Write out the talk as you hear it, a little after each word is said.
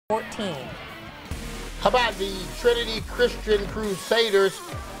14. How about the Trinity Christian Crusaders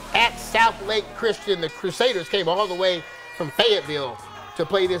at SouthLake Christian? The Crusaders came all the way from Fayetteville to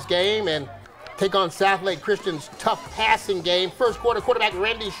play this game and take on SouthLake Christian's tough passing game. First quarter, quarterback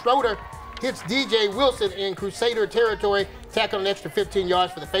Randy Schroeder hits DJ Wilson in Crusader territory, tackling an extra 15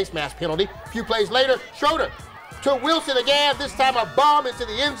 yards for the face mask penalty. A few plays later, Schroeder to Wilson again, this time a bomb into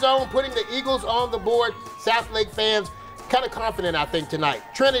the end zone, putting the Eagles on the board. SouthLake fans kind of confident, I think, tonight.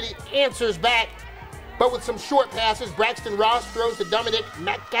 Trinity answers back, but with some short passes. Braxton Ross throws to Dominic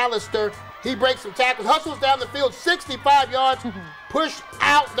McAllister. He breaks some tackles, hustles down the field, 65 yards, pushed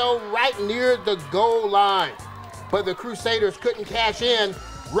out, though, right near the goal line. But the Crusaders couldn't cash in.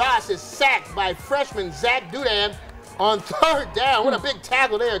 Ross is sacked by freshman Zack Dudan on third down. What a big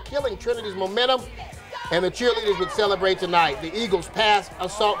tackle there, killing Trinity's momentum. And the cheerleaders would celebrate tonight. The Eagles' pass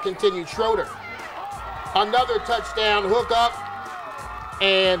assault continued. Schroeder, another touchdown, hook up,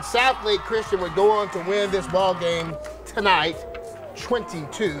 and SouthLake Christian would go on to win this ball game tonight,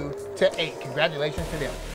 22-8. Congratulations to them.